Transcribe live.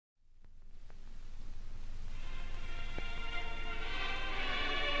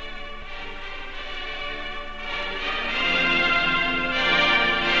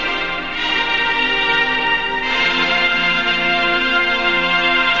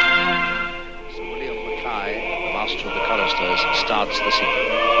choristers starts the scene,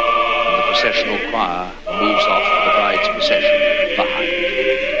 and the processional choir moves off with the bride's procession behind.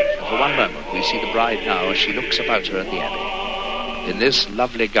 And for one moment we see the bride now as she looks about her at the abbey, in this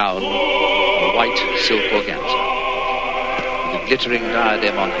lovely gown of white silk organza, with a glittering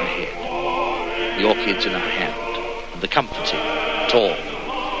diadem on her head, the orchids in her hand, and the comforting, tall,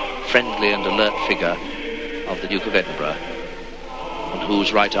 friendly and alert figure of the Duke of Edinburgh, on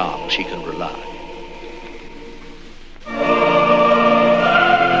whose right arm she can rely.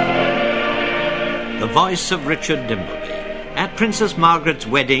 The voice of Richard Dimbleby at Princess Margaret's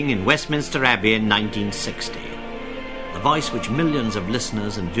wedding in Westminster Abbey in 1960. The voice which millions of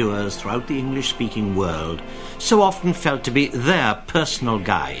listeners and viewers throughout the English-speaking world so often felt to be their personal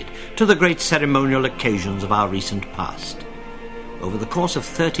guide to the great ceremonial occasions of our recent past. Over the course of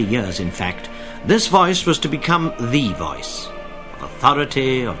 30 years, in fact, this voice was to become the voice of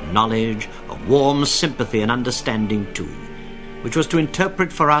authority, of knowledge, of warm sympathy and understanding too, which was to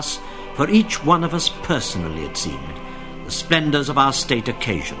interpret for us, for each one of us personally it seemed, the splendours of our state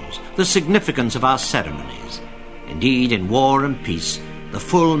occasions, the significance of our ceremonies, indeed in war and peace, the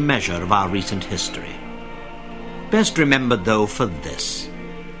full measure of our recent history. Best remembered though for this,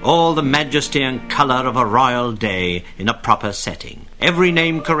 all the majesty and colour of a royal day in a proper setting, every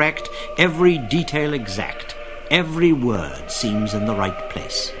name correct, every detail exact, every word seems in the right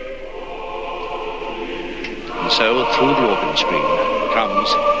place. And so through the organ screen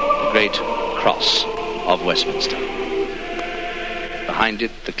comes the great cross of Westminster. Behind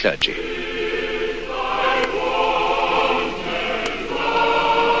it, the clergy.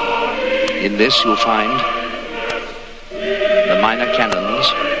 In this you'll find the minor canons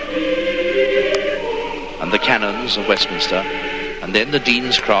and the canons of Westminster, and then the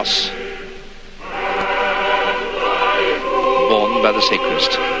Dean's Cross, borne by the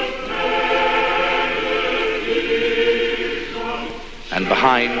sacrist. And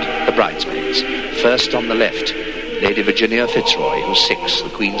behind, the bridesmaids. First on the left, Lady Virginia Fitzroy, who's 6, the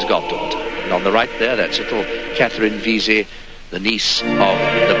Queen's goddaughter. And on the right there, that's little Catherine Vesey, the niece of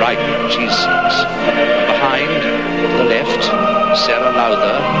the bridegroom. She's 6. And behind, to the left, Sarah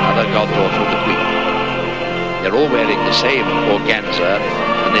Lowther, another goddaughter of the Queen. They're all wearing the same organza,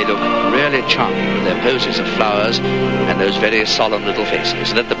 and they look really charming with their posies of flowers and those very solemn little faces.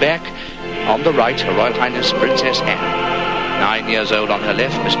 And at the back, on the right, Her Royal Highness Princess Anne, 9 years old on her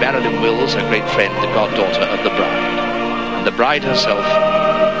left, Miss Marilyn Wills, her great friend, the goddaughter of the bride. And the bride herself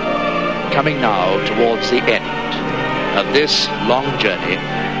coming now towards the end of this long journey,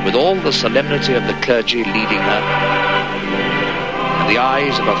 with all the solemnity of the clergy leading her, and the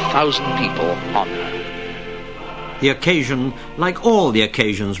eyes of 1,000 people on her. The occasion, like all the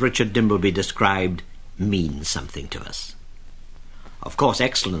occasions Richard Dimbleby described, means something to us. Of course,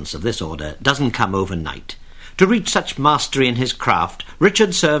 excellence of this order doesn't come overnight. To reach such mastery in his craft,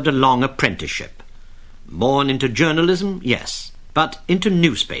 Richard served a long apprenticeship. Born into journalism, yes, but into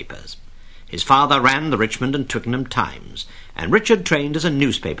newspapers. His father ran the Richmond and Twickenham Times, and Richard trained as a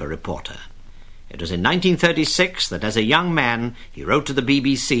newspaper reporter. It was in 1936 that as a young man he wrote to the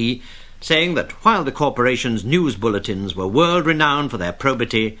BBC, saying that while the corporation's news bulletins were world-renowned for their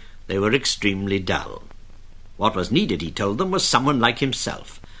probity, they were extremely dull. What was needed, he told them, was someone like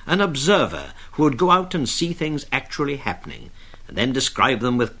himself, an observer who would go out and see things actually happening, and then describe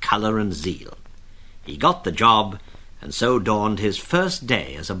them with colour and zeal. He got the job, and so dawned his first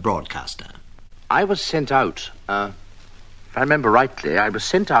day as a broadcaster. I was sent out, if I remember rightly, I was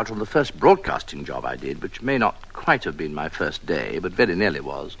sent out on the first broadcasting job I did, which may not quite have been my first day, but very nearly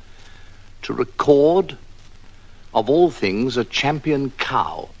was, to record, of all things, a champion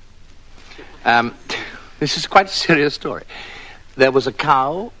cow. This is quite a serious story. There was a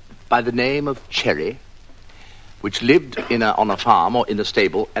cow by the name of Cherry, which lived on a farm or in a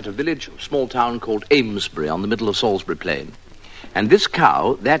stable at a village, small town called Amesbury on the middle of Salisbury Plain. And this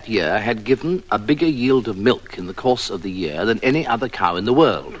cow that year had given a bigger yield of milk in the course of the year than any other cow in the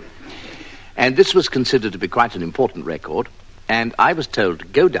world. And this was considered to be quite an important record. And I was told to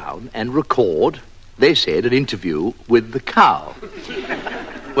go down and record, they said, an interview with the cow.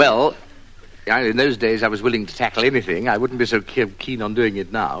 Well, in those days I was willing to tackle anything. I wouldn't be so keen on doing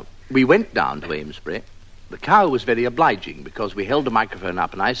it now. We went down to Amesbury. The cow was very obliging because we held the microphone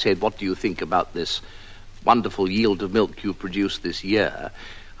up and I said, what do you think about this wonderful yield of milk you've produced this year?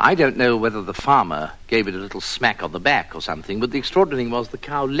 I don't know whether the farmer gave it a little smack on the back or something, but the extraordinary thing was the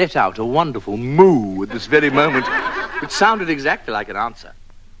cow let out a wonderful moo at this very moment, which sounded exactly like an answer.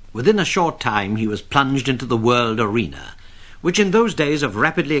 Within a short time he was plunged into the world arena, which in those days of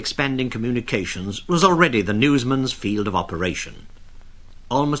rapidly expanding communications was already the newsman's field of operation.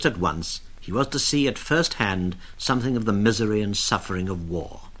 Almost at once he was to see at first hand something of the misery and suffering of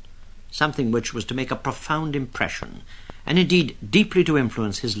war, something which was to make a profound impression, and indeed deeply to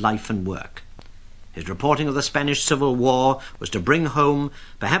influence his life and work. His reporting of the Spanish Civil War was to bring home,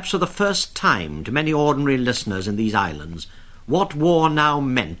 perhaps for the first time to many ordinary listeners in these islands, what war now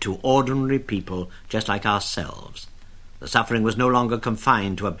meant to ordinary people just like ourselves. The suffering was no longer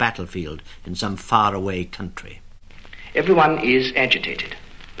confined to a battlefield in some faraway country. Everyone is agitated.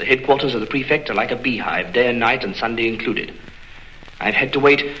 The headquarters of the prefect are like a beehive, day and night and Sunday included. I've had to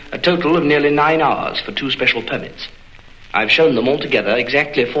wait a total of nearly 9 hours for 2 special permits. I've shown them altogether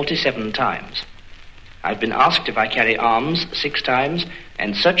exactly 47 times. I've been asked if I carry arms 6 times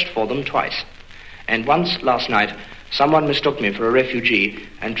and searched for them twice. And once, last night, someone mistook me for a refugee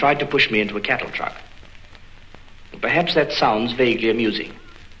and tried to push me into a cattle truck. Perhaps that sounds vaguely amusing,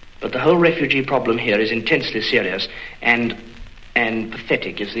 but the whole refugee problem here is intensely serious and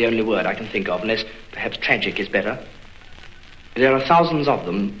pathetic is the only word I can think of, unless perhaps tragic is better. There are thousands of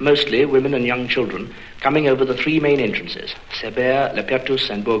them, mostly women and young children, coming over the 3 main entrances, Cerbère, Le Pertus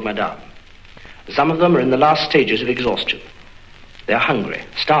and Bourg-Madame. Some of them are in the last stages of exhaustion. They're hungry,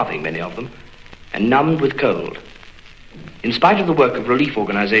 starving, many of them, and numbed with cold. In spite of the work of relief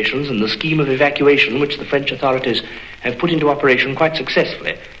organizations and the scheme of evacuation which the French authorities have put into operation quite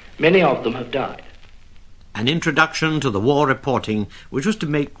successfully, many of them have died. An introduction to the war reporting which was to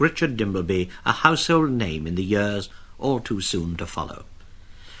make Richard Dimbleby a household name in the years all too soon to follow.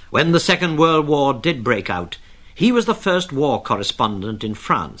 When the Second World War did break out, he was the first war correspondent in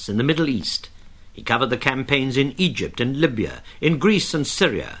France, in the Middle East. He covered the campaigns in Egypt and Libya, in Greece and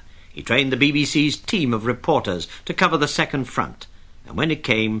Syria. He trained the BBC's team of reporters to cover the Second Front, and when it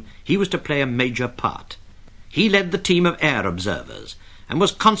came, he was to play a major part. He led the team of air observers, and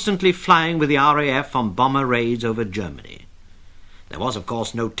was constantly flying with the RAF on bomber raids over Germany. There was, of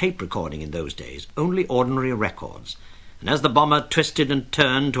course, no tape recording in those days, only ordinary records, and as the bomber twisted and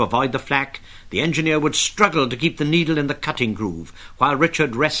turned to avoid the flak, the engineer would struggle to keep the needle in the cutting groove, while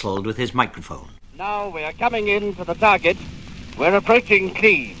Richard wrestled with his microphone. Now we are coming in to the target. We're approaching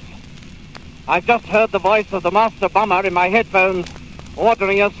Cleves. I've just heard the voice of the master bomber in my headphones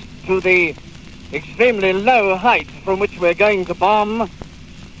ordering us to the extremely low height from which we're going to bomb.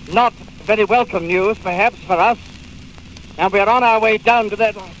 Not very welcome news, perhaps, for us. And we're on our way down to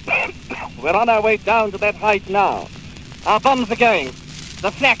that... we're on our way down to that height now. Our bombs are going.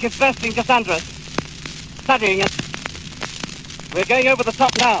 The flak is bursting just under us. Studying it. We're going over the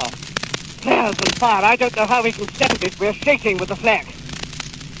top now. Flares and fire. I don't know how we can stand it. We're shaking with the flak.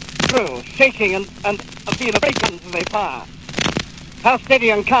 Crew shaking and feel the brake guns as they fire. How steady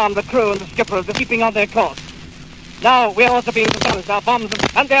and calm the crew and the skipper are keeping on their course. Now we're also being surprised. Our bombs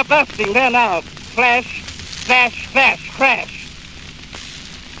and they're bursting there now. Flash, flash, flash, crash.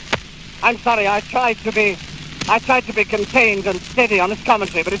 I'm sorry. I tried to be contained and steady on this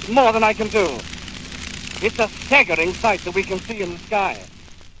commentary, but it's more than I can do. It's a staggering sight that we can see in the sky.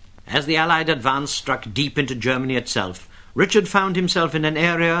 As the Allied advance struck deep into Germany itself, Richard found himself in an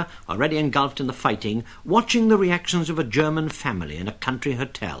area already engulfed in the fighting, watching the reactions of a German family in a country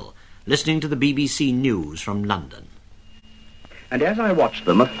hotel, listening to the BBC News from London. And as I watched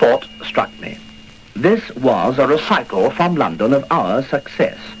them, a thought struck me. This was a recital from London of our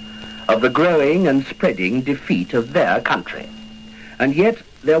success, of the growing and spreading defeat of their country. And yet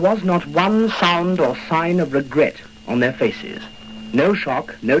there was not one sound or sign of regret on their faces. No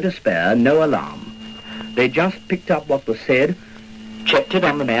shock, no despair, no alarm. They just picked up what was said, checked it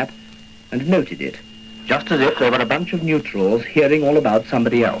on the map, and noted it, just as if they were a bunch of neutrals hearing all about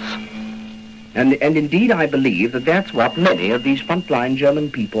somebody else. And indeed I believe that that's what many of these frontline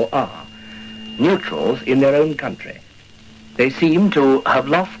German people are, neutrals in their own country. They seem to have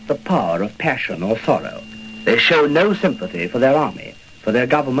lost the power of passion or sorrow. They show no sympathy for their army, for their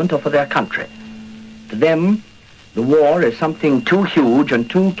government, or for their country. To them, the war is something too huge and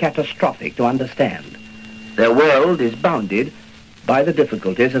too catastrophic to understand. Their world is bounded by the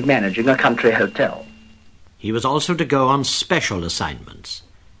difficulties of managing a country hotel. He was also to go on special assignments,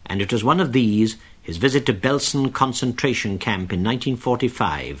 and it was one of these, his visit to Belsen concentration camp in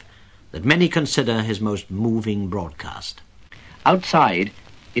 1945, that many consider his most moving broadcast. Outside,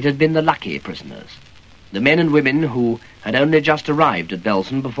 it had been the lucky prisoners, the men and women who had only just arrived at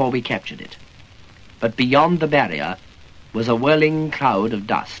Belsen before we captured it. But beyond the barrier was a whirling cloud of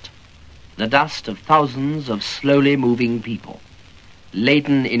dust, the dust of thousands of slowly moving people,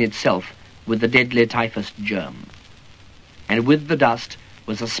 laden in itself with the deadly typhus germ. And with the dust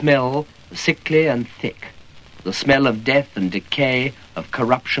was a smell, sickly and thick, the smell of death and decay, of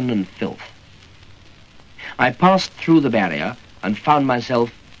corruption and filth. I passed through the barrier and found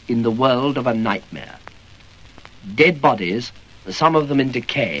myself in the world of a nightmare. Dead bodies, some of them in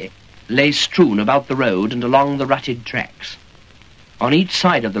decay, lay strewn about the road and along the rutted tracks. On each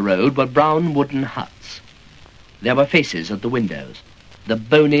side of the road were brown wooden huts. There were faces at the windows, the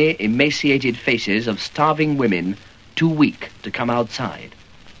bony, emaciated faces of starving women too weak to come outside,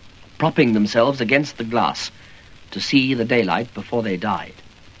 propping themselves against the glass to see the daylight before they died.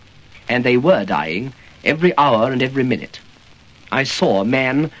 And they were dying every hour and every minute. I saw a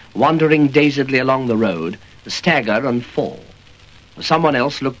man wandering dazedly along the road, stagger and fall. Someone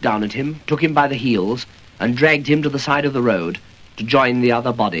else looked down at him, took him by the heels, and dragged him to the side of the road to join the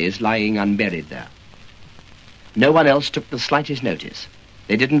other bodies lying unburied there. No one else took the slightest notice.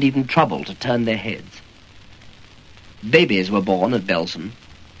 They didn't even trouble to turn their heads. Babies were born at Belsen,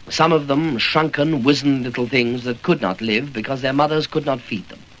 some of them shrunken, wizened little things that could not live because their mothers could not feed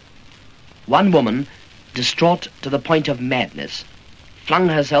them. One woman, distraught to the point of madness, flung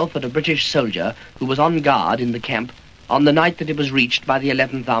herself at a British soldier who was on guard in the camp on the night that it was reached by the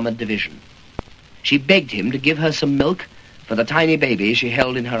 11th Armoured Division. She begged him to give her some milk for the tiny baby she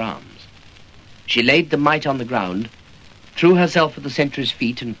held in her arms. She laid the mite on the ground, threw herself at the sentry's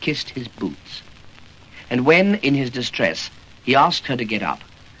feet and kissed his boots. And when, in his distress, he asked her to get up,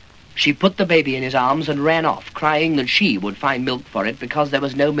 she put the baby in his arms and ran off, crying that she would find milk for it because there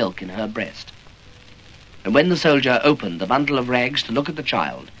was no milk in her breast. And when the soldier opened the bundle of rags to look at the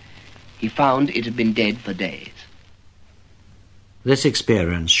child, he found it had been dead for days. This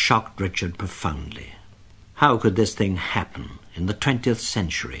experience shocked Richard profoundly. How could this thing happen in the 20th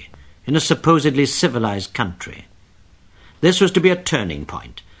century, in a supposedly civilized country? This was to be a turning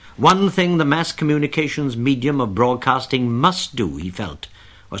point. One thing the mass communications medium of broadcasting must do, he felt,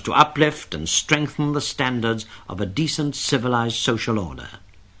 was to uplift and strengthen the standards of a decent, civilized social order.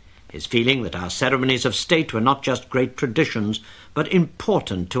 His feeling that our ceremonies of state were not just great traditions, but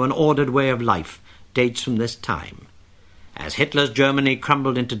important to an ordered way of life, dates from this time. As Hitler's Germany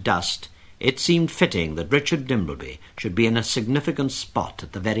crumbled into dust, it seemed fitting that Richard Dimbleby should be in a significant spot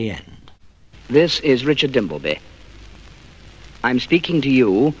at the very end. This is Richard Dimbleby. I'm speaking to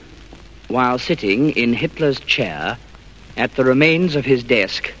you while sitting in Hitler's chair at the remains of his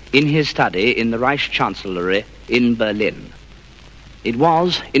desk in his study in the Reich Chancellery in Berlin. It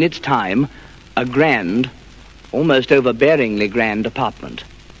was, in its time, a grand, almost overbearingly grand apartment,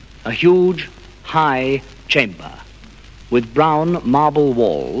 a huge, high chamber with brown marble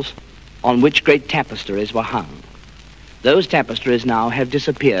walls on which great tapestries were hung. Those tapestries now have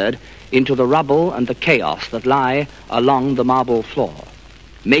disappeared into the rubble and the chaos that lie along the marble floor,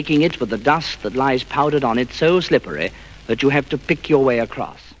 making it, with the dust that lies powdered on it, so slippery that you have to pick your way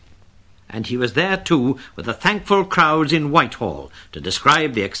across. And he was there, too, with the thankful crowds in Whitehall to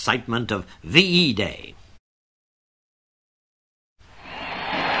describe the excitement of VE Day.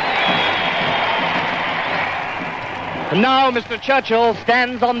 And now Mr. Churchill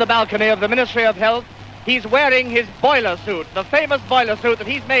stands on the balcony of the Ministry of Health. He's wearing his boiler suit, the famous boiler suit that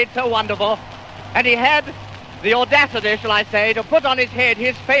he's made so wonderful. And he had the audacity, shall I say, to put on his head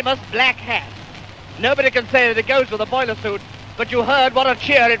his famous black hat. Nobody can say that it goes with a boiler suit, but you heard what a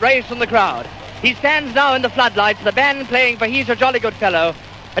cheer it raised from the crowd. He stands now in the floodlights, the band playing for He's a Jolly Good Fellow,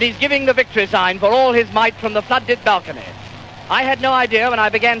 and he's giving the victory sign for all his might from the floodlit balcony. I had no idea when I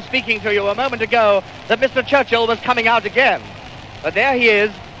began speaking to you a moment ago that Mr. Churchill was coming out again. But there he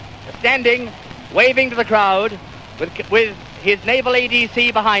is, standing, waving to the crowd, with his naval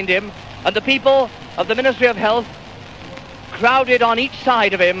ADC behind him, and the people of the Ministry of Health crowded on each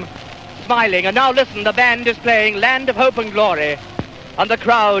side of him, smiling. And now listen, the band is playing Land of Hope and Glory, and the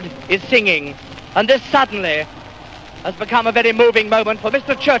crowd is singing. And this suddenly has become a very moving moment, for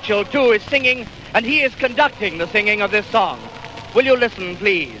Mr. Churchill, too, is singing, and he is conducting the singing of this song. Will you listen,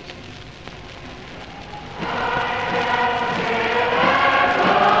 please?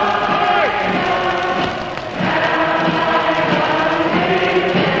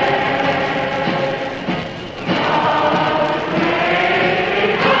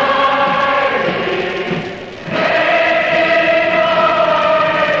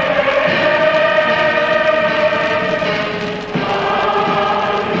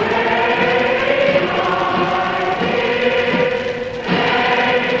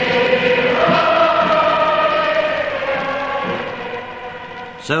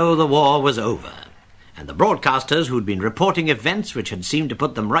 So the war was over, and the broadcasters who'd been reporting events which had seemed to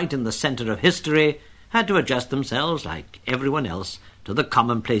put them right in the centre of history had to adjust themselves, like everyone else, to the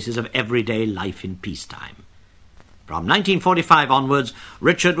commonplaces of everyday life in peacetime. From 1945 onwards,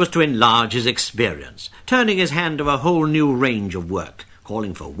 Richard was to enlarge his experience, turning his hand to a whole new range of work,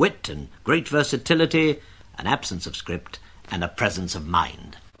 calling for wit and great versatility, an absence of script, and a presence of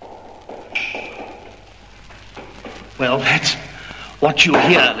mind. Well, that's what you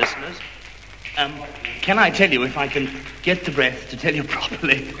hear, listeners. Can I tell you, if I can get the breath to tell you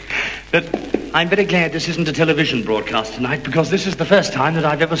properly, that I'm very glad this isn't a television broadcast tonight, because this is the first time that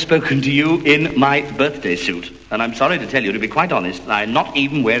I've ever spoken to you in my birthday suit. And I'm sorry to tell you, to be quite honest, I'm not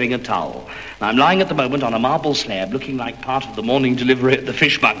even wearing a towel. I'm lying at the moment on a marble slab, looking like part of the morning delivery at the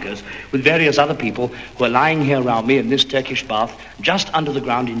fishmongers, with various other people who are lying here around me in this Turkish bath, just under the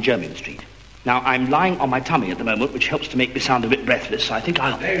ground in Jermyn Street. Now, I'm lying on my tummy at the moment, which helps to make me sound a bit breathless, so I think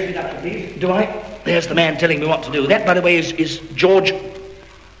I'll... There's the doctor, please. Do I? There's the man telling me what to do. That, by the way, is George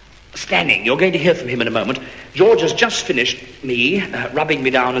Stanning. You're going to hear from him in a moment. George has just finished me, rubbing me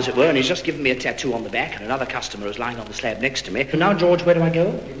down, as it were, and he's just given me a tattoo on the back, and another customer is lying on the slab next to me. And now, George, where do I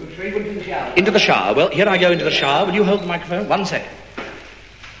go? Into the shower. Into the shower. Well, here I go into the shower. Will you hold the microphone? 1 second.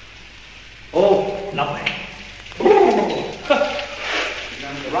 Oh, lovely.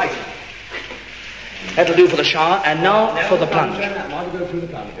 Right. That'll do for the shower, and now for the plunge.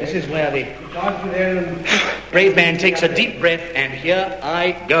 This is where the brave man takes a deep breath, and here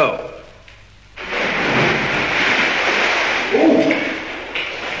I go.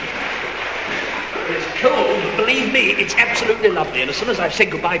 It's cold, but believe me, it's absolutely lovely. And as soon as I've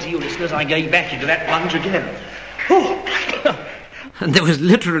said goodbye to you, listeners, I'm going back into that plunge again. And there was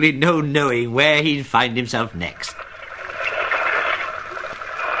literally no knowing where he'd find himself next.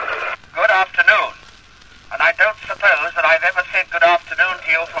 Good afternoon. And I don't suppose that I've ever said good afternoon to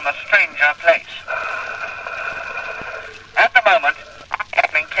you from a stranger place. At the moment, I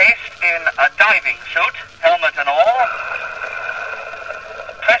am encased in a diving suit, helmet and all,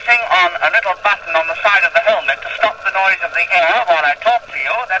 pressing on a little button on the side of the helmet to stop the noise of the air while I talk to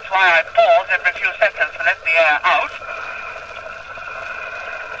you. That's why I pause every few seconds to let the air out.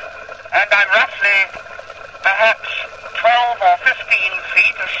 And I'm roughly perhaps 12 or 15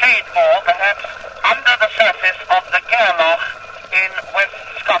 feet, a shade more perhaps, under the surface of the Gairloch in West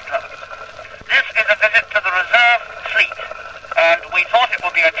Scotland. This is a visit to the reserve fleet, and we thought it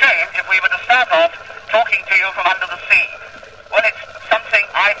would be a change if we were to start off talking to you from under the sea. Well, it's something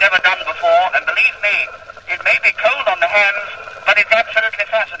I've never done before, and believe me, it may be cold on the hands, but it's absolutely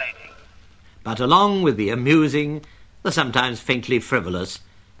fascinating. But along with the amusing, the sometimes faintly frivolous,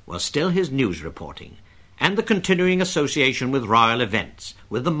 was still his news reporting, and the continuing association with royal events,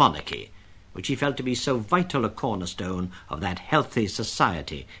 with the monarchy, which he felt to be so vital a cornerstone of that healthy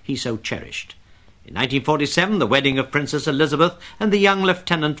society he so cherished. In 1947, the wedding of Princess Elizabeth and the young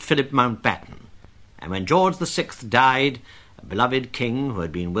Lieutenant Philip Mountbatten. And when George VI died, a beloved king who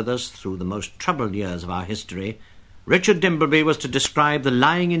had been with us through the most troubled years of our history, Richard Dimbleby was to describe the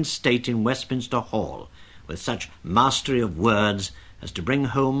lying in state in Westminster Hall with such mastery of words as to bring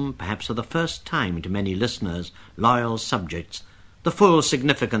home, perhaps for the first time to many listeners, loyal subjects, the full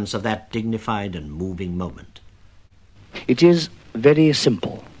significance of that dignified and moving moment. It is very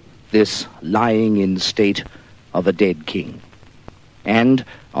simple, this lying in state of a dead king, and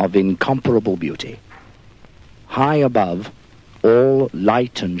of incomparable beauty. High above, all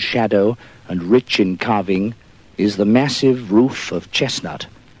light and shadow and rich in carving, is the massive roof of chestnut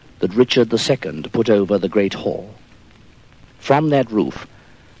that Richard II put over the great hall. From that roof,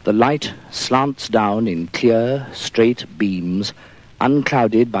 the light slants down in clear, straight beams,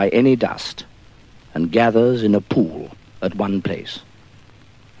 unclouded by any dust, and gathers in a pool at one place.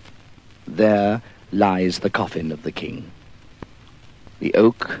 There lies the coffin of the king. The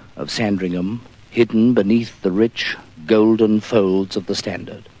oak of Sandringham, hidden beneath the rich, golden folds of the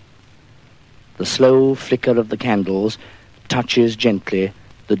standard. The slow flicker of the candles touches gently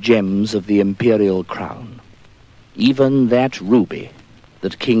the gems of the imperial crown. Even that ruby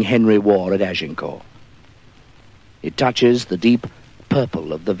that King Henry wore at Agincourt. It touches the deep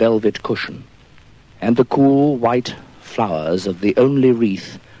purple of the velvet cushion and the cool white flowers of the only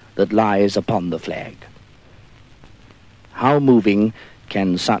wreath that lies upon the flag. How moving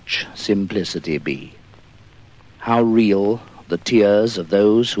can such simplicity be? How real the tears of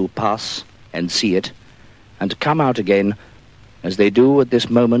those who pass and see it and come out again, as they do at this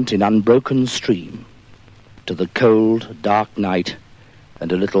moment in unbroken stream, to the cold, dark night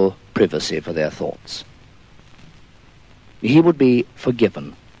and a little privacy for their thoughts. He would be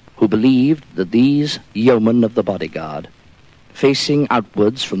forgiven who believed that these yeomen of the bodyguard, facing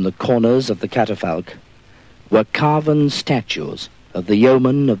outwards from the corners of the catafalque, were carven statues of the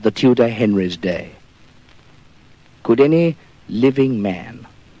yeomen of the Tudor Henry's day. Could any living man,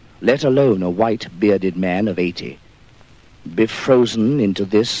 let alone a white-bearded man of 80, be frozen into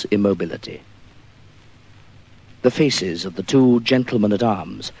this immobility? The faces of the two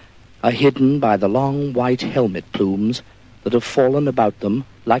gentlemen-at-arms are hidden by the long white helmet plumes that have fallen about them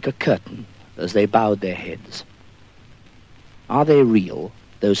like a curtain as they bowed their heads. Are they real,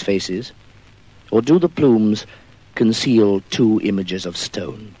 those faces? Or do the plumes conceal two images of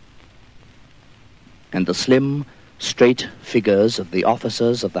stone? And the slim, straight figures of the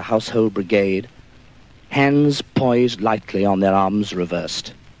officers of the household brigade, hands poised lightly on their arms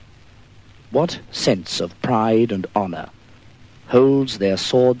reversed. What sense of pride and honor holds their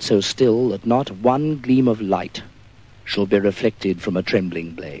sword so still that not one gleam of light shall be reflected from a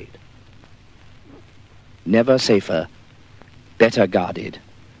trembling blade? Never safer, better guarded,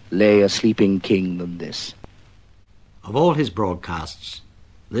 lay a sleeping king than this. Of all his broadcasts,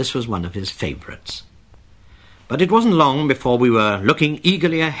 this was one of his favourites. But it wasn't long before we were looking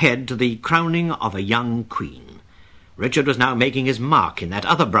eagerly ahead to the crowning of a young queen. Richard was now making his mark in that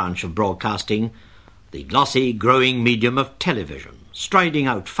other branch of broadcasting, the glossy, growing medium of television, striding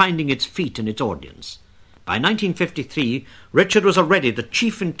out, finding its feet and its audience. By 1953, Richard was already the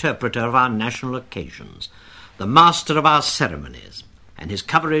chief interpreter of our national occasions, the master of our ceremonies, and his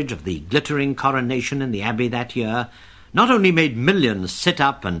coverage of the glittering coronation in the Abbey that year not only made millions sit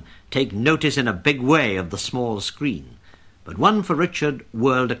up and take notice in a big way of the small screen, but won for Richard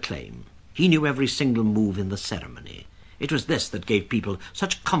world acclaim. He knew every single move in the ceremony. It was this that gave people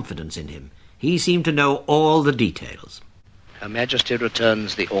such confidence in him. He seemed to know all the details. Her Majesty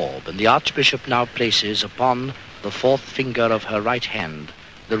returns the orb, and the Archbishop now places upon the fourth finger of her right hand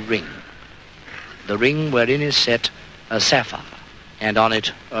the ring wherein is set a sapphire, and on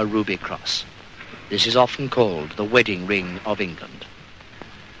it a ruby cross. This is often called the wedding ring of England.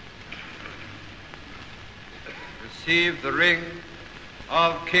 Receive the ring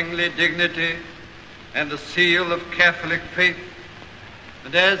of kingly dignity and the seal of Catholic faith,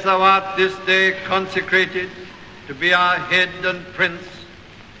 and as thou art this day consecrated to be our head and prince,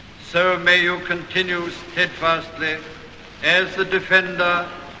 so may you continue steadfastly as the defender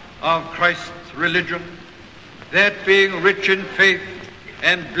of Christ's religion, that being rich in faith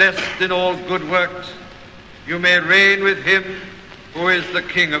and blessed in all good works, you may reign with him who is the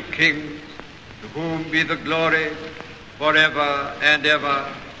King of kings, to whom be the glory forever and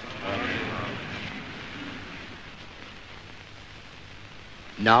ever. Amen.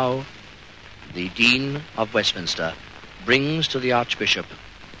 Now, the Dean of Westminster brings to the Archbishop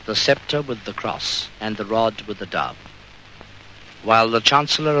the sceptre with the cross and the rod with the dove, while the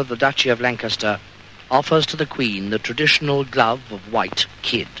Chancellor of the Duchy of Lancaster offers to the Queen the traditional glove of white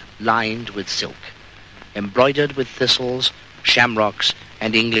kid lined with silk, embroidered with thistles, shamrocks,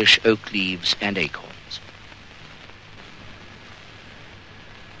 and English oak leaves and acorns.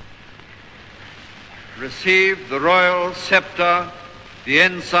 Receive the royal sceptre, the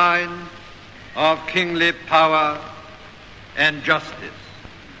ensign of kingly power and justice.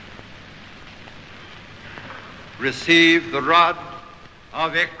 Receive the rod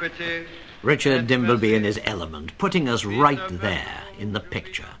of equity. Richard Dimbleby in his element, putting us right there in the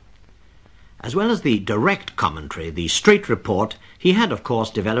picture. As well as the direct commentary, the straight report, he had, of course,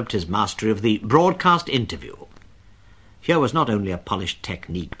 developed his mastery of the broadcast interview. Here was not only a polished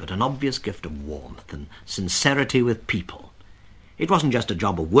technique, but an obvious gift of warmth and sincerity with people. It wasn't just a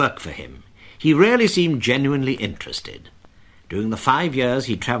job of work for him. He rarely seemed genuinely interested. During the 5 years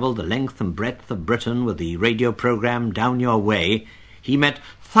he travelled the length and breadth of Britain with the radio programme Down Your Way, he met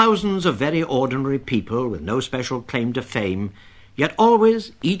thousands of very ordinary people with no special claim to fame, yet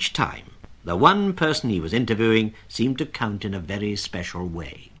always, each time, the one person he was interviewing seemed to count in a very special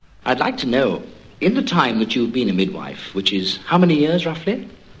way. I'd like to know, in the time that you've been a midwife, which is how many years roughly?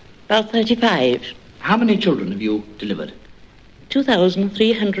 About 35. How many children have you delivered?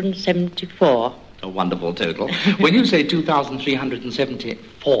 2,374. A wonderful total. When you say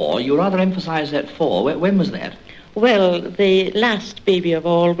 2,374, you rather emphasise that 4. When was that? Well, the last baby of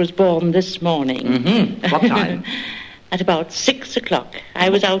all was born this morning. Mm-hmm. What time? At about 6 o'clock. I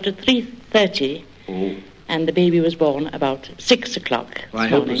was out at 3:30. Oh. And the baby was born about 6 o'clock. Well, I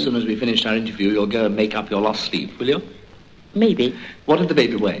hope as soon as we finish our interview, you'll go and make up your lost sleep, will you? Maybe. What did the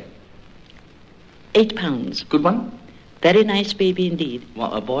baby weigh? 8 pounds. Good one? Very nice baby indeed.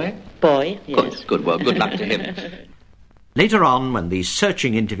 What, a boy? Boy, yes. Good. Well, good luck to him. Later on, when the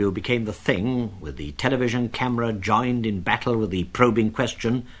searching interview became the thing, with the television camera joined in battle with the probing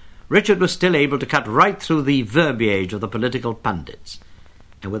question, Richard was still able to cut right through the verbiage of the political pundits,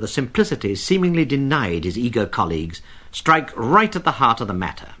 and with a simplicity seemingly denied his eager colleagues, strike right at the heart of the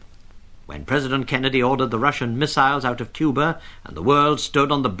matter. When President Kennedy ordered the Russian missiles out of Cuba and the world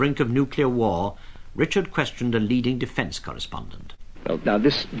stood on the brink of nuclear war, Richard questioned a leading defence correspondent. Well, now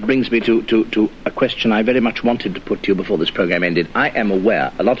this brings me to a question I very much wanted to put to you before this programme ended. I am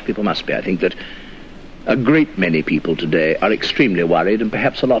aware, a lot of people must be, I think, that a great many people today are extremely worried and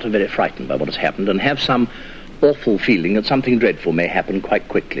perhaps a lot are very frightened by what has happened and have some awful feeling that something dreadful may happen quite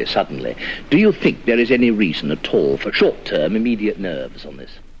quickly, suddenly. Do you think there is any reason at all for short-term, immediate nerves on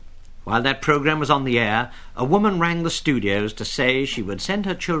this? While that programme was on the air, a woman rang the studios to say she would send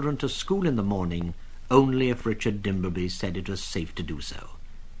her children to school in the morning only if Richard Dimbleby said it was safe to do so.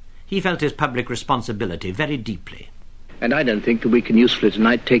 He felt his public responsibility very deeply. And I don't think that we can usefully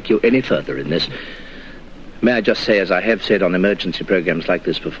tonight take you any further in this. May I just say, as I have said on emergency programmes like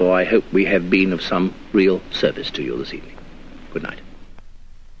this before, I hope we have been of some real service to you this evening. Good night.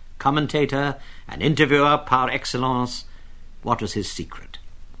 Commentator and interviewer par excellence, what was his secret?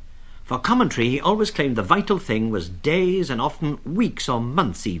 For commentary, he always claimed the vital thing was days and often weeks or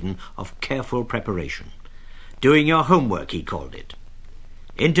months even of careful preparation. Doing your homework, he called it.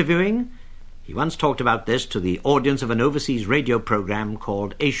 Interviewing, he once talked about this to the audience of an overseas radio programme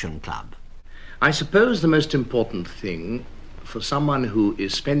called Asian Club. I suppose the most important thing for someone who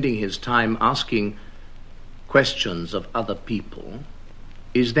is spending his time asking questions of other people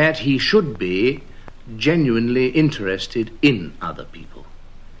is that he should be genuinely interested in other people.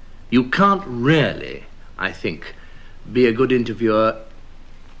 You can't really, I think, be a good interviewer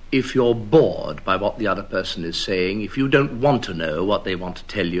if you're bored by what the other person is saying, if you don't want to know what they want to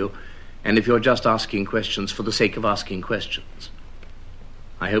tell you, and if you're just asking questions for the sake of asking questions.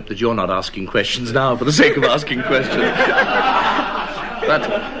 I hope that you're not asking questions now for the sake of asking questions. But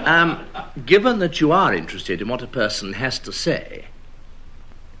given that you are interested in what a person has to say,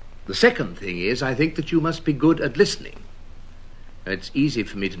 the second thing is, I think that you must be good at listening. It's easy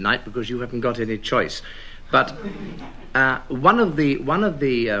for me tonight because you haven't got any choice. But one of the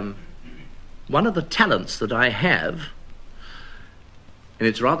talents that I have, and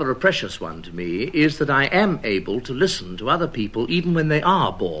it's rather a precious one to me, is that I am able to listen to other people even when they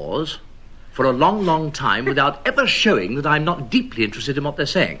are bores for a long, long time without ever showing that I'm not deeply interested in what they're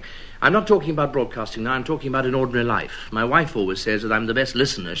saying. I'm not talking about broadcasting now, I'm talking about in ordinary life. My wife always says that I'm the best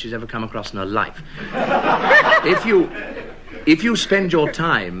listener she's ever come across in her life. If you spend your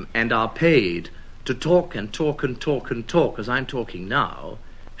time and are paid to talk and talk and talk and talk as I'm talking now,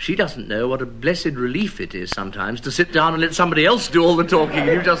 she doesn't know what a blessed relief it is sometimes to sit down and let somebody else do all the talking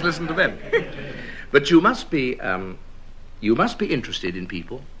and you just listen to them. But you must be interested in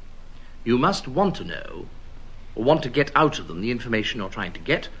people. You must want to know, or want to get out of them the information you're trying to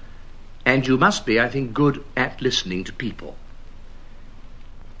get, and you must be, I think, good at listening to people.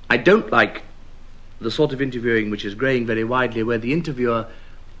 I don't like the sort of interviewing which is growing very widely, where the interviewer,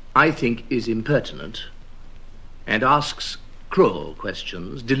 I think, is impertinent and asks cruel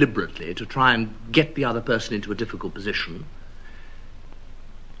questions deliberately to try and get the other person into a difficult position.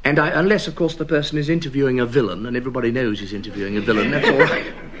 And unless, of course, the person is interviewing a villain, and everybody knows he's interviewing a villain, that's all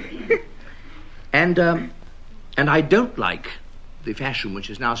right. And I don't like the fashion which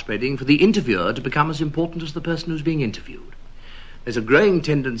is now spreading for the interviewer to become as important as the person who's being interviewed. There's a growing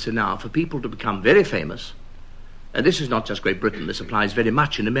tendency now for people to become very famous, and this is not just Great Britain, this applies very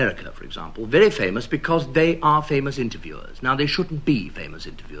much in America, for example, very famous because they are famous interviewers. Now, they shouldn't be famous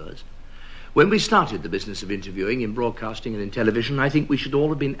interviewers. When we started the business of interviewing in broadcasting and in television, I think we should all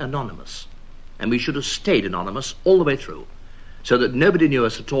have been anonymous, and we should have stayed anonymous all the way through, so that nobody knew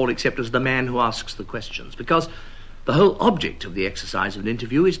us at all except as the man who asks the questions, because the whole object of the exercise of an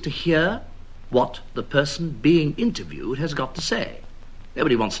interview is to hear what the person being interviewed has got to say.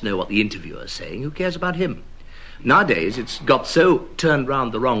 Nobody wants to know what the interviewer is saying. Who cares about him? Nowadays, it's got so turned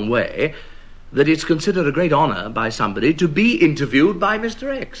round the wrong way that it's considered a great honour by somebody to be interviewed by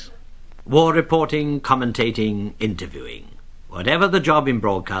Mr. X. War reporting, commentating, interviewing. Whatever the job in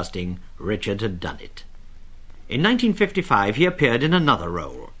broadcasting, Richard had done it. In 1955, he appeared in another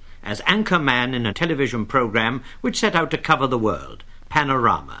role, as anchor man in a television programme which set out to cover the world,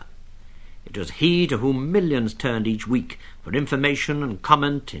 Panorama. It was he to whom millions turned each week for information and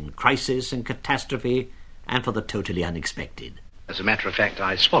comment in crisis and catastrophe, and for the totally unexpected. As a matter of fact,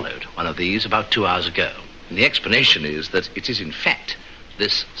 I swallowed one of these about 2 hours ago. And the explanation is that it is in fact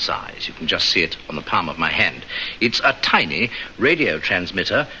this size. You can just see it on the palm of my hand. It's a tiny radio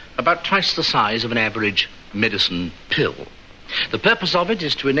transmitter about twice the size of an average medicine pill. The purpose of it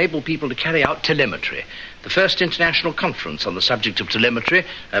is to enable people to carry out telemetry. The first international conference on the subject of telemetry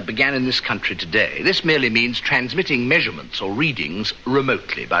began in this country today. This merely means transmitting measurements or readings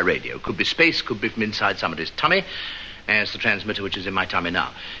remotely by radio. Could be space, could be from inside somebody's tummy, as the transmitter which is in my tummy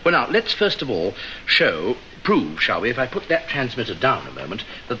now. Well, now, let's first of all prove, shall we, if I put that transmitter down a moment,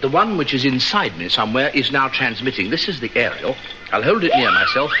 that the one which is inside me somewhere is now transmitting. This is the aerial. I'll hold it near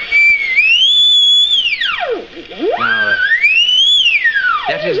myself. Now,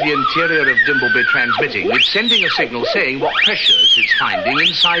 that That is the interior of Dimbleby transmitting. It's sending a signal saying what pressures it's finding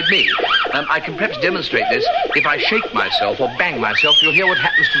inside me. I can perhaps demonstrate this. If I shake myself or bang myself, you'll hear what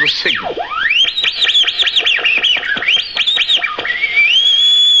happens to the signal.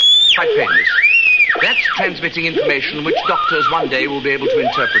 Quite painless. That's transmitting information which doctors one day will be able to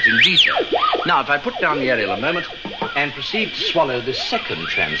interpret in detail. Now, if I put down the aerial a moment and proceed to swallow this second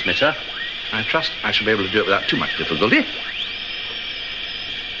transmitter, I trust I shall be able to do it without too much difficulty.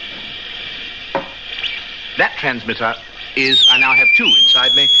 That transmitter is, I now have two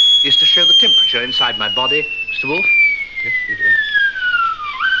inside me, is to show the temperature inside my body. Mr. Wolfe? Yes, you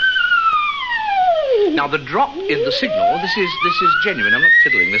do. Now, the drop in the signal, this is genuine, I'm not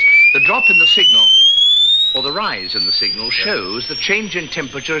fiddling this. The drop in the signal, or the rise in the signal, shows the change in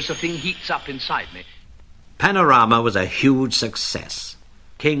temperature as the thing heats up inside me. Panorama was a huge success.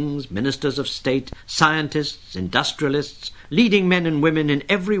 Kings, ministers of state, scientists, industrialists, leading men and women in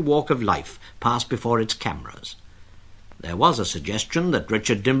every walk of life passed before its cameras. There was a suggestion that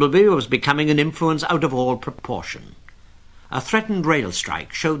Richard Dimbleby was becoming an influence out of all proportion. A threatened rail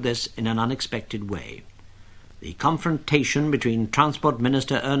strike showed this in an unexpected way. The confrontation between Transport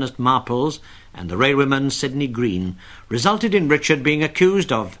Minister Ernest Marples and the railwayman Sidney Green resulted in Richard being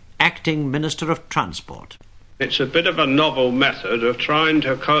accused of acting Minister of Transport. It's a bit of a novel method of trying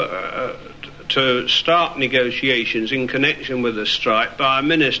to start negotiations in connection with a strike by a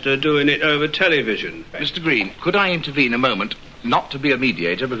minister doing it over television. Mr. Green, could I intervene a moment, not to be a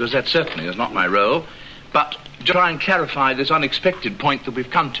mediator, because that certainly is not my role, but to try and clarify this unexpected point that we've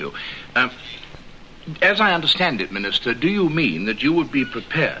come to. As I understand it, Minister, do you mean that you would be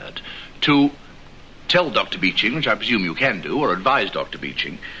prepared to tell Dr. Beeching, which I presume you can do, or advise Dr.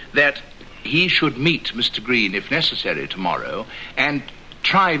 Beeching, that he should meet Mr. Green, if necessary, tomorrow, and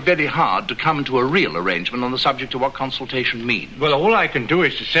try very hard to come to a real arrangement on the subject of what consultation means? Well, all I can do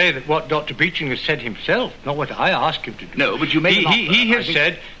is to say that what Dr. Beeching has said himself, not what I asked him to do. No, but you made an offer. He has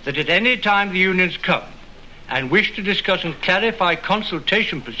said that at any time the unions come and wish to discuss and clarify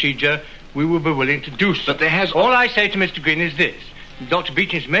consultation procedure, we will be willing to do so. But there has... All I say to Mr. Green is this. Dr.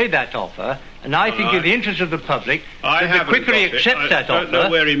 Beeching's made that offer, and I think in the interest of the public, that they quickly accept that offer. I don't know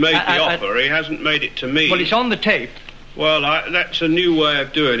where he made the offer. He hasn't made it to me. Well, it's on the tape. Well, that's a new way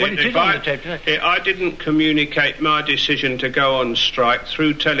of doing it. Well, it is on the tape. I didn't communicate my decision to go on strike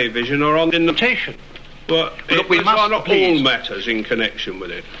through television or on the invitation. Well, look, we must, not all matters in connection with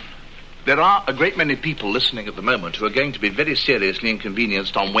it. There are a great many people listening at the moment who are going to be very seriously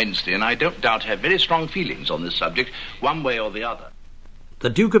inconvenienced on Wednesday, and I don't doubt have very strong feelings on this subject, one way or the other. The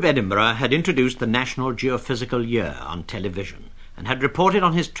Duke of Edinburgh had introduced the National Geophysical Year on television and had reported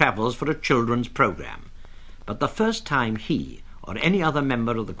on his travels for a children's programme. But the first time he, or any other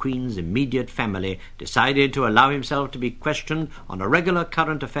member of the Queen's immediate family, decided to allow himself to be questioned on a regular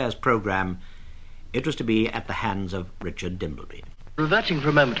current affairs programme, it was to be at the hands of Richard Dimbleby. Reverting for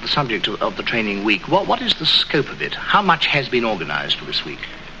a moment to the subject of the training week, what is the scope of it? How much has been organised for this week?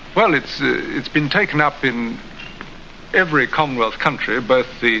 Well, it's been taken up in every Commonwealth country, both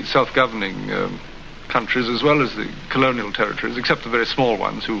the self-governing countries as well as the colonial territories, except the very small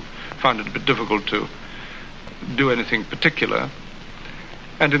ones who found it a bit difficult to do anything particular.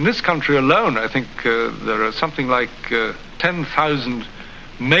 And in this country alone, I think there are something like 10,000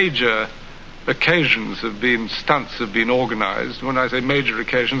 major occasions stunts have been organised. When I say major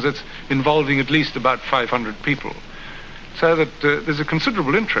occasions, it's involving at least about 500 people. So that there's a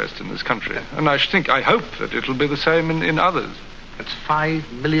considerable interest in this country. And I hope that it'll be the same in others. That's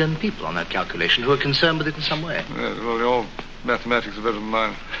 5 million people on that calculation who are concerned with it in some way. Well, your mathematics are better than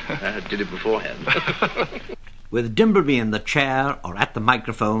mine. I did it beforehand. With Dimbleby in the chair, or at the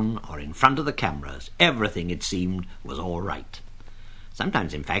microphone, or in front of the cameras, everything, it seemed, was all right.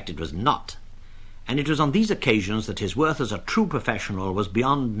 Sometimes, in fact, it was not. And it was on these occasions that his worth as a true professional was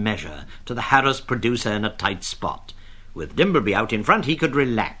beyond measure to the harassed producer in a tight spot. With Dimbleby out in front, he could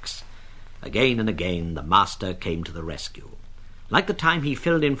relax. Again and again, the master came to the rescue. Like the time he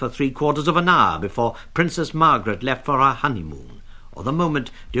filled in for 3/4 of an hour before Princess Margaret left for her honeymoon, or the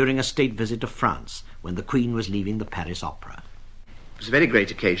moment during a state visit to France when the Queen was leaving the Paris Opera. It was a very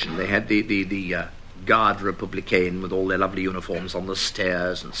great occasion. They had the Garde Républicaine with all their lovely uniforms on the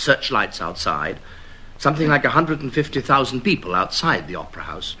stairs and searchlights outside. Something like 150,000 people outside the Opera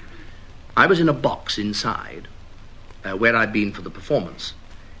House. I was in a box inside, where I'd been for the performance,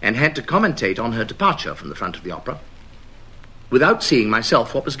 and had to commentate on her departure from the front of the opera. Without seeing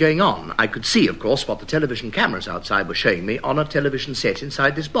myself what was going on, I could see, of course, what the television cameras outside were showing me on a television set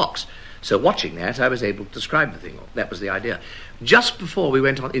inside this box. So watching that, I was able to describe the thing. That was the idea. Just before we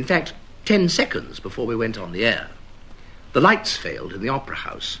went on, in fact, 10 seconds before we went on the air, the lights failed in the opera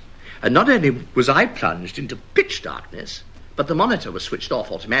house. And not only was I plunged into pitch darkness, but the monitor was switched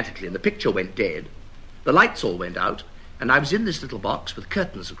off automatically and the picture went dead. The lights all went out, and I was in this little box with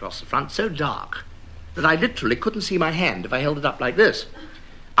curtains across the front, so dark that I literally couldn't see my hand if I held it up like this.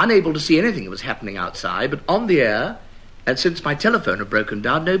 Unable to see anything that was happening outside, but on the air, and since my telephone had broken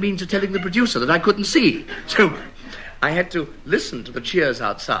down, no means of telling the producer that I couldn't see. So I had to listen to the cheers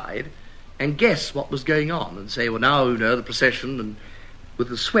outside and guess what was going on and say, well, now, the procession, and with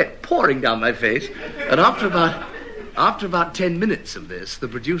the sweat pouring down my face. And after about 10 minutes of this, the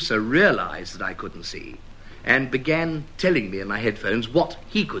producer realized that I couldn't see and began telling me in my headphones what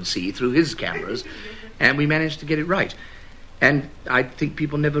he could see through his cameras, and we managed to get it right. And I think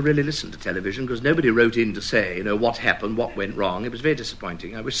people never really listened to television because nobody wrote in to say, what happened, what went wrong. It was very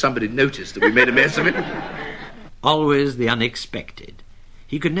disappointing. I wish somebody noticed that we made a mess of it. Always the unexpected.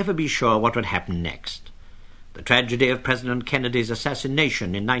 He could never be sure what would happen next. The tragedy of President Kennedy's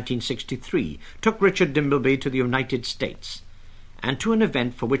assassination in 1963 took Richard Dimbleby to the United States, and to an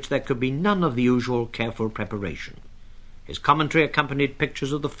event for which there could be none of the usual careful preparation. His commentary accompanied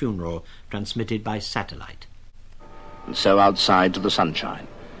pictures of the funeral transmitted by satellite. And so outside to the sunshine,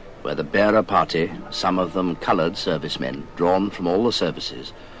 where the bearer party, some of them coloured servicemen, drawn from all the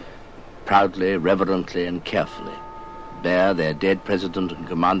services, proudly, reverently and carefully, bear their dead President and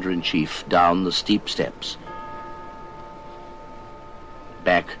Commander-in-Chief down the steep steps,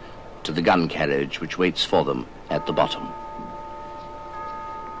 back to the gun carriage which waits for them at the bottom.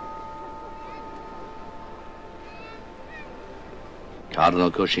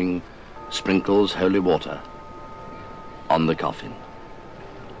 Cardinal Cushing sprinkles holy water on the coffin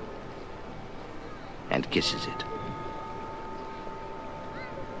and kisses it.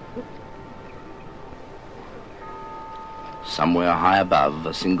 Somewhere high above,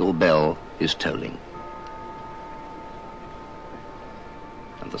 a single bell is tolling.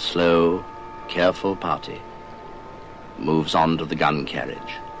 And the slow, careful party moves on to the gun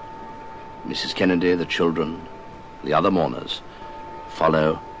carriage. Mrs. Kennedy, the children, the other mourners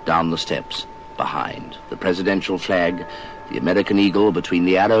follow down the steps behind. The presidential flag, the American eagle between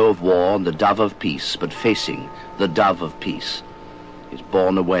the arrow of war and the dove of peace, but facing the dove of peace, is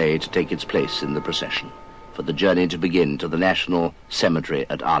borne away to take its place in the procession, for the journey to begin to the National Cemetery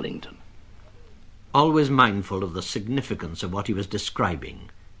at Arlington. Always mindful of the significance of what he was describing,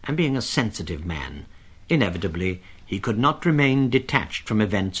 and being a sensitive man, inevitably he could not remain detached from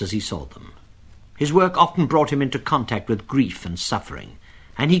events as he saw them. His work often brought him into contact with grief and suffering,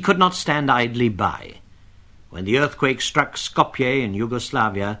 and he could not stand idly by. When the earthquake struck Skopje in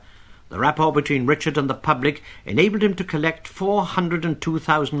Yugoslavia, the rapport between Richard and the public enabled him to collect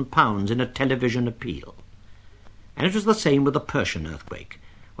 £402,000 in a television appeal. And it was the same with the Persian earthquake,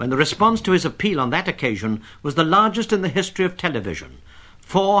 when the response to his appeal on that occasion was the largest in the history of television,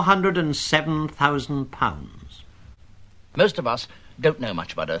 £407,000. Most of us don't know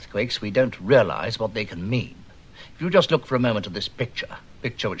much about earthquakes. We don't realise what they can mean. If you just look for a moment at this picture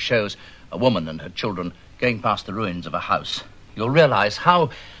which shows a woman and her children going past the ruins of a house, you'll realise how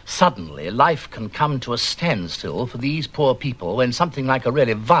suddenly life can come to a standstill for these poor people when something like a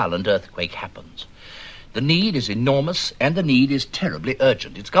really violent earthquake happens. The need is enormous, and the need is terribly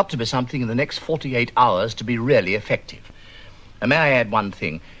urgent. It's got to be something in the next 48 hours to be really effective. And may I add one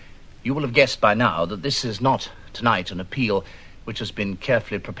thing? You will have guessed by now that this is not tonight an appeal which has been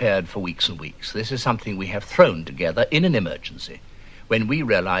carefully prepared for weeks and weeks. This is something we have thrown together in an emergency, when we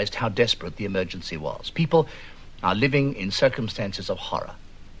realized how desperate the emergency was. People are living in circumstances of horror.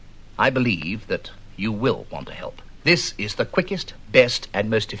 I believe that you will want to help. This is the quickest, best, and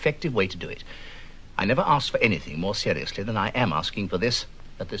most effective way to do it. I never asked for anything more seriously than I am asking for this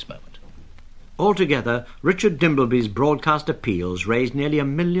at this moment. Altogether, Richard Dimbleby's broadcast appeals raised nearly £1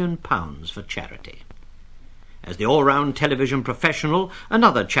 million for charity. As the all-round television professional,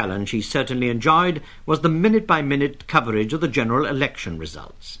 another challenge he certainly enjoyed was the minute-by-minute coverage of the general election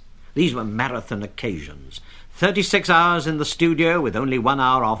results. These were marathon occasions, 36 hours in the studio with only 1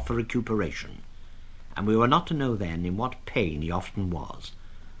 hour off for recuperation. And we were not to know then in what pain he often was,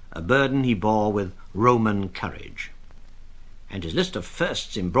 a burden he bore with Roman courage. And his list of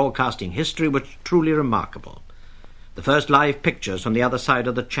firsts in broadcasting history was truly remarkable. The first live pictures from the other side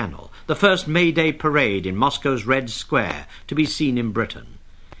of the Channel, the first May Day parade in Moscow's Red Square to be seen in Britain.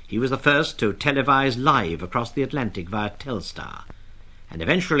 He was the first to televise live across the Atlantic via Telstar. And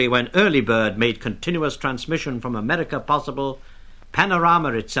eventually, when Early Bird made continuous transmission from America possible,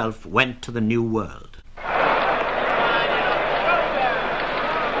 Panorama itself went to the New World.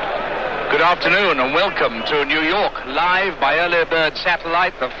 Good afternoon and welcome to New York, live by Early Bird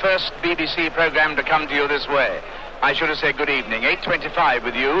satellite, the first BBC programme to come to you this way. I should have said good evening. 8:25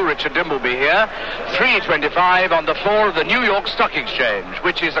 with you, Richard Dimbleby here. 3:25 on the floor of the New York Stock Exchange,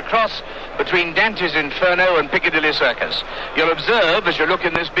 which is a cross between Dante's Inferno and Piccadilly Circus. You'll observe, as you look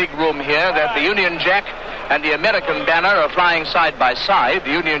in this big room here, that the Union Jack and the American banner are flying side by side.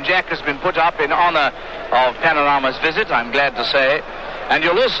 The Union Jack has been put up in honor of Panorama's visit, I'm glad to say. And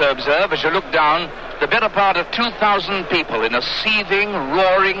you'll also observe, as you look down, the better part of 2,000 people in a seething,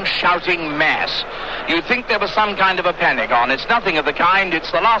 roaring, shouting mass. You'd think there was some kind of a panic on. It's nothing of the kind.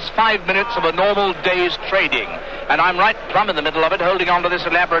 It's the last 5 minutes of a normal day's trading. And I'm right plumb in the middle of it, holding on to this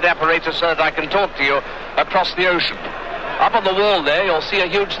elaborate apparatus so that I can talk to you across the ocean. Up on the wall there, you'll see a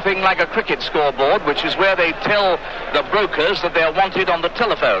huge thing like a cricket scoreboard, which is where they tell the brokers that they're wanted on the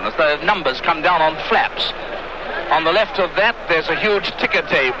telephone as the numbers come down on flaps. On the left of that, there's a huge ticker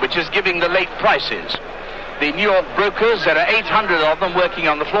tape which is giving the late prices. The New York brokers, there are 800 of them working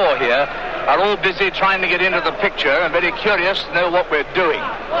on the floor here, are all busy trying to get into the picture and very curious to know what we're doing.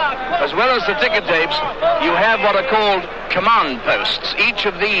 As well as the ticker tapes, you have what are called command posts. Each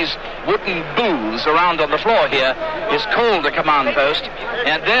of these wooden booths around on the floor here is called a command post,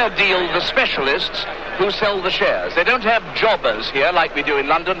 and there deal the specialists who sell the shares. They don't have jobbers here like we do in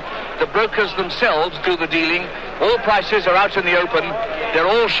London. The brokers themselves do the dealing. All prices are out in the open. They're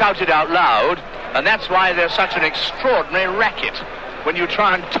all shouted out loud, and that's why there's such an extraordinary racket when you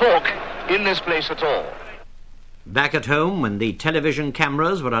try and talk in this place at all. Back at home, when the television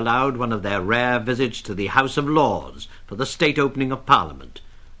cameras were allowed one of their rare visits to the House of Lords for the state opening of Parliament,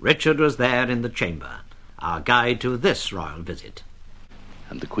 Richard was there in the chamber, our guide to this royal visit.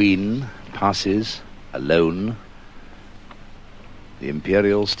 And the Queen passes alone, the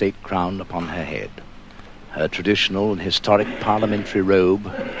imperial state crown upon her head, her traditional and historic parliamentary robe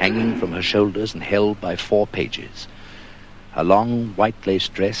hanging from her shoulders and held by 4 pages, a long white lace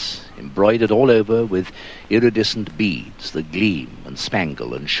dress embroidered all over with iridescent beads that gleam and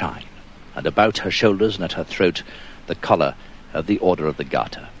spangle and shine, and about her shoulders and at her throat the collar of the Order of the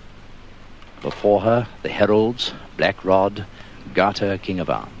Garter. Before her the heralds, Black Rod, Garter, King of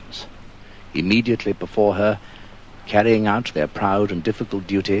Arms. Immediately before her, carrying out their proud and difficult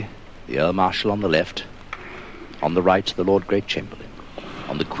duty, the Earl Marshal on the left, on the right the Lord Great Chamberlain.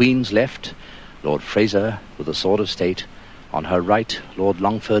 On the Queen's left, Lord Fraser with the sword of state. On her right, Lord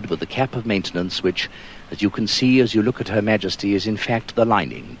Longford with the cap of maintenance, which, as you can see as you look at Her Majesty, is in fact the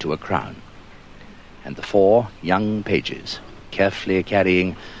lining to a crown. And the 4 young pages, carefully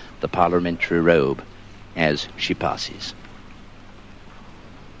carrying the parliamentary robe as she passes.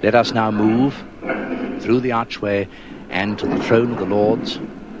 Let us now move through the archway and to the throne of the Lords,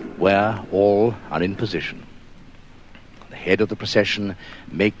 where all are in position. The head of the procession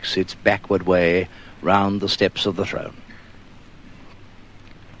makes its backward way round the steps of the throne.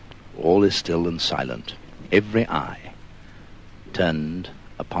 All is still and silent, every eye turned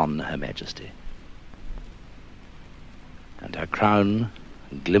upon Her Majesty. And her crown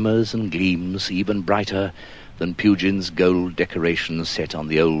glimmers and gleams even brighter than Pugin's gold decorations set on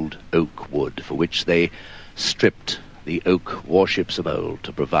the old oak wood, for which they stripped the oak warships of old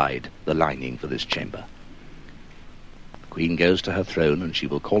to provide the lining for this chamber. The Queen goes to her throne, and she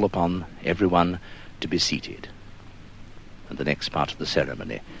will call upon everyone to be seated, and the next part of the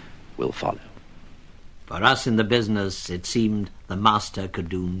ceremony will follow. For us in the business, it seemed the master could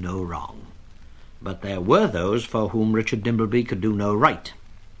do no wrong. But there were those for whom Richard Dimbleby could do no right.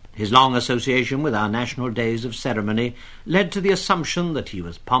 His long association with our national days of ceremony led to the assumption that he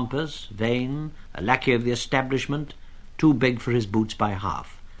was pompous, vain, a lackey of the establishment, too big for his boots by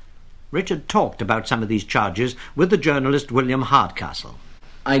half. Richard talked about some of these charges with the journalist William Hardcastle.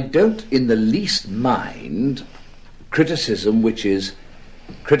 I don't in the least mind criticism which is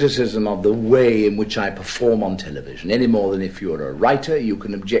criticism of the way in which I perform on television, any more than if you're a writer, you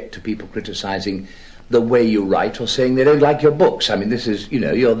can object to people criticizing the way you write or saying they don't like your books. I mean, this is,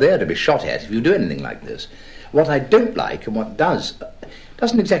 you're there to be shot at if you do anything like this. What I don't like, and what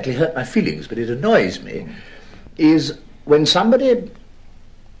doesn't exactly hurt my feelings, but it annoys me, is when somebody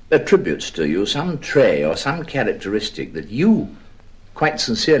attributes to you some trait or some characteristic that you quite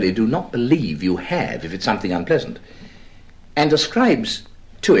sincerely do not believe you have, if it's something unpleasant, and ascribes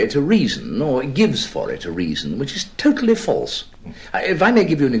to it a reason, or gives for it a reason, which is totally false. If I may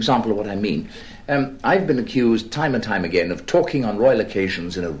give you an example of what I mean, I've been accused time and time again of talking on royal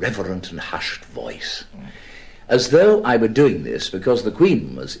occasions in a reverent and hushed voice, as though I were doing this because the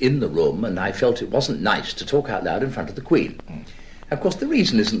Queen was in the room and I felt it wasn't nice to talk out loud in front of the Queen. Of course, the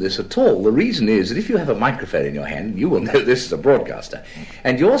reason isn't this at all. The reason is that if you have a microphone in your hand, you will know this as a broadcaster,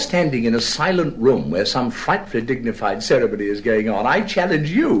 and you're standing in a silent room where some frightfully dignified ceremony is going on, I challenge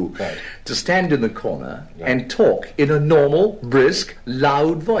you to stand in the corner and talk in a normal, brisk,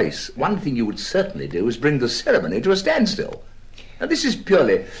 loud voice. One thing you would certainly do is bring the ceremony to a standstill. Now, this is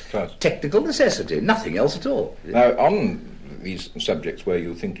purely technical necessity, nothing else at all. Now, on these subjects where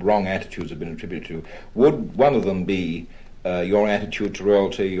you think wrong attitudes have been attributed to, would one of them be your attitude to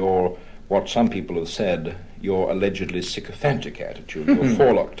royalty, or what some people have said, your allegedly sycophantic attitude, your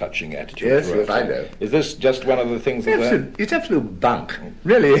forelock-touching attitude to royalty? Yes, I know. Is this just one of the things that... It's absolute bunk.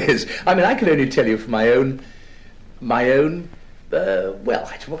 Really is. I mean, I can only tell you from my own,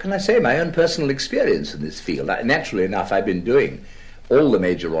 what can I say, my own personal experience in this field. Naturally enough, I've been doing all the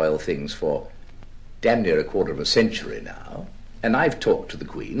major royal things for damn near a quarter of a century now. And I've talked to the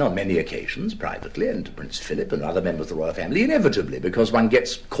Queen on many occasions, privately, and to Prince Philip and other members of the royal family, inevitably, because one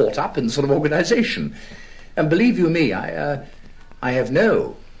gets caught up in sort of organisation. And believe you me, I have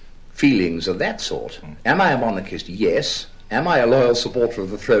no feelings of that sort. Am I a monarchist? Yes. Am I a loyal supporter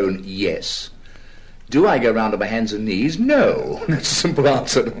of the throne? Yes. Do I go round on my hands and knees? No. That's a simple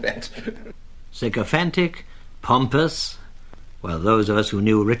answer to that. Sycophantic, pompous. Well, those of us who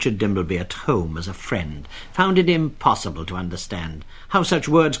knew Richard Dimbleby at home as a friend found it impossible to understand how such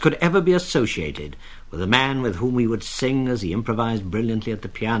words could ever be associated with a man with whom we would sing as he improvised brilliantly at the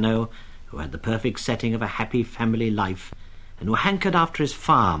piano, who had the perfect setting of a happy family life, and who hankered after his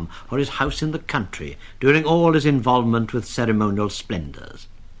farm or his house in the country during all his involvement with ceremonial splendours.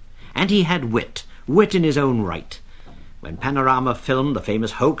 And he had wit in his own right. When Panorama filmed the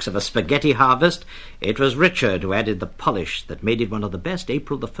famous hoax of a spaghetti harvest, it was Richard who added the polish that made it one of the best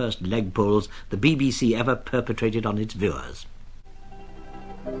April the 1st leg pulls the BBC ever perpetrated on its viewers.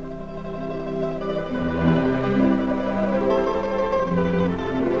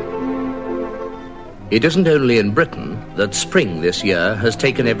 It isn't only in Britain that spring this year has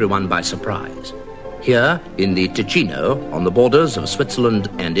taken everyone by surprise. Here, in the Ticino, on the borders of Switzerland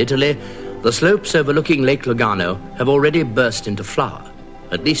and Italy, the slopes overlooking Lake Lugano have already burst into flower,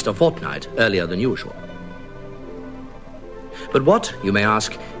 at least a fortnight earlier than usual. But what, you may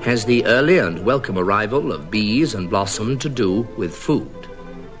ask, has the early and welcome arrival of bees and blossom to do with food?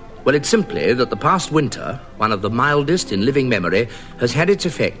 Well, it's simply that the past winter, one of the mildest in living memory, has had its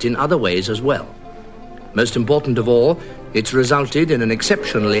effect in other ways as well. Most important of all, it's resulted in an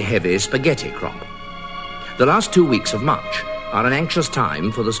exceptionally heavy spaghetti crop. The last 2 weeks of March are an anxious time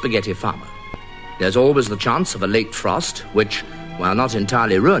for the spaghetti farmer. There's always the chance of a late frost, which, while not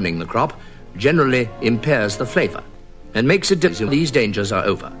entirely ruining the crop, generally impairs the flavour and makes it difficult. These dangers are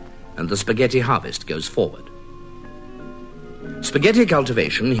over, and the spaghetti harvest goes forward. Spaghetti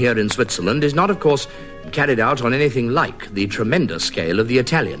cultivation here in Switzerland is not, of course, carried out on anything like the tremendous scale of the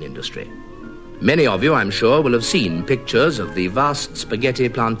Italian industry. Many of you, I'm sure, will have seen pictures of the vast spaghetti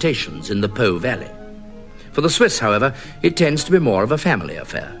plantations in the Po Valley. For the Swiss, however, it tends to be more of a family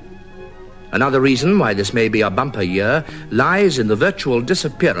affair. Another reason why this may be a bumper year lies in the virtual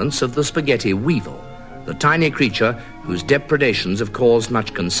disappearance of the spaghetti weevil, the tiny creature whose depredations have caused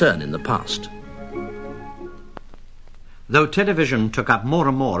much concern in the past. Though television took up more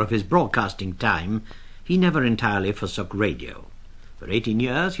and more of his broadcasting time, he never entirely forsook radio. For 18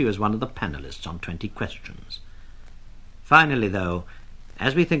 years he was one of the panellists on 20 Questions. Finally, though,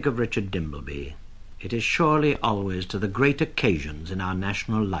 as we think of Richard Dimbleby, it is surely always to the great occasions in our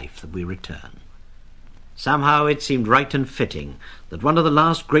national life that we return. Somehow it seemed right and fitting that one of the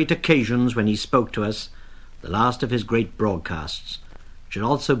last great occasions when he spoke to us, the last of his great broadcasts, should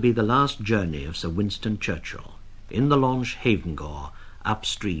also be the last journey of Sir Winston Churchill in the launch Havengore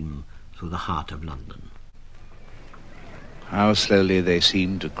upstream through the heart of London. How slowly they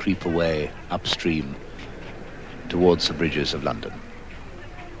seem to creep away upstream towards the bridges of London.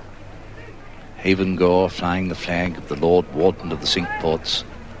 Havengore flying the flag of the Lord Warden of the Cinque Ports.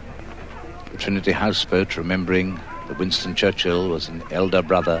 The Trinity houseboat remembering that Winston Churchill was an elder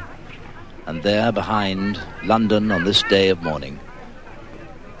brother. And there behind, London on this day of mourning.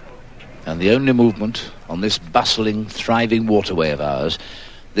 And the only movement on this bustling, thriving waterway of ours,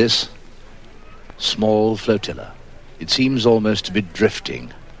 this small flotilla. It seems almost to be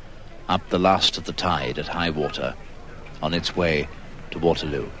drifting up the last of the tide at high water on its way to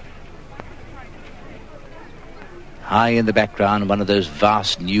Waterloo. High in the background, one of those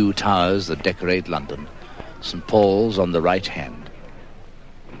vast new towers that decorate London, St. Paul's on the right hand.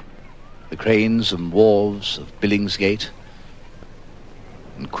 The cranes and wharves of Billingsgate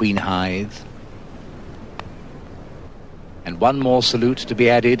and Queen Hythe. And one more salute to be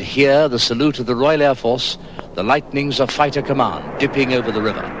added. Here, the salute of the Royal Air Force, the lightnings of Fighter Command dipping over the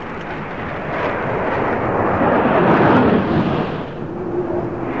river.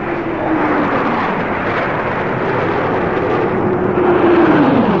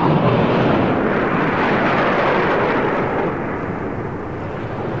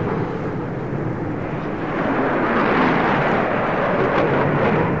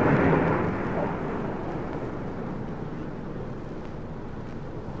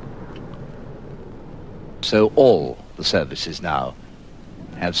 So all the services now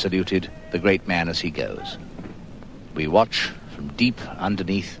have saluted the great man as he goes. We watch from deep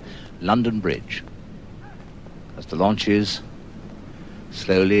underneath London Bridge as the launches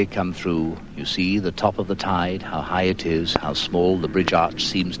slowly come through. You see the top of the tide, how high it is, how small the bridge arch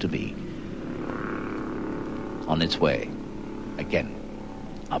seems to be, on its way again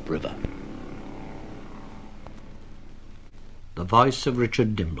upriver. The voice of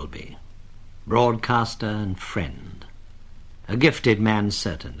Richard Dimbleby, broadcaster and friend, a gifted man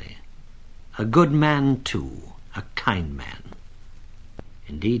certainly, a good man too, a kind man,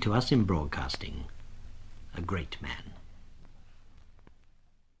 indeed to us in broadcasting, a great man.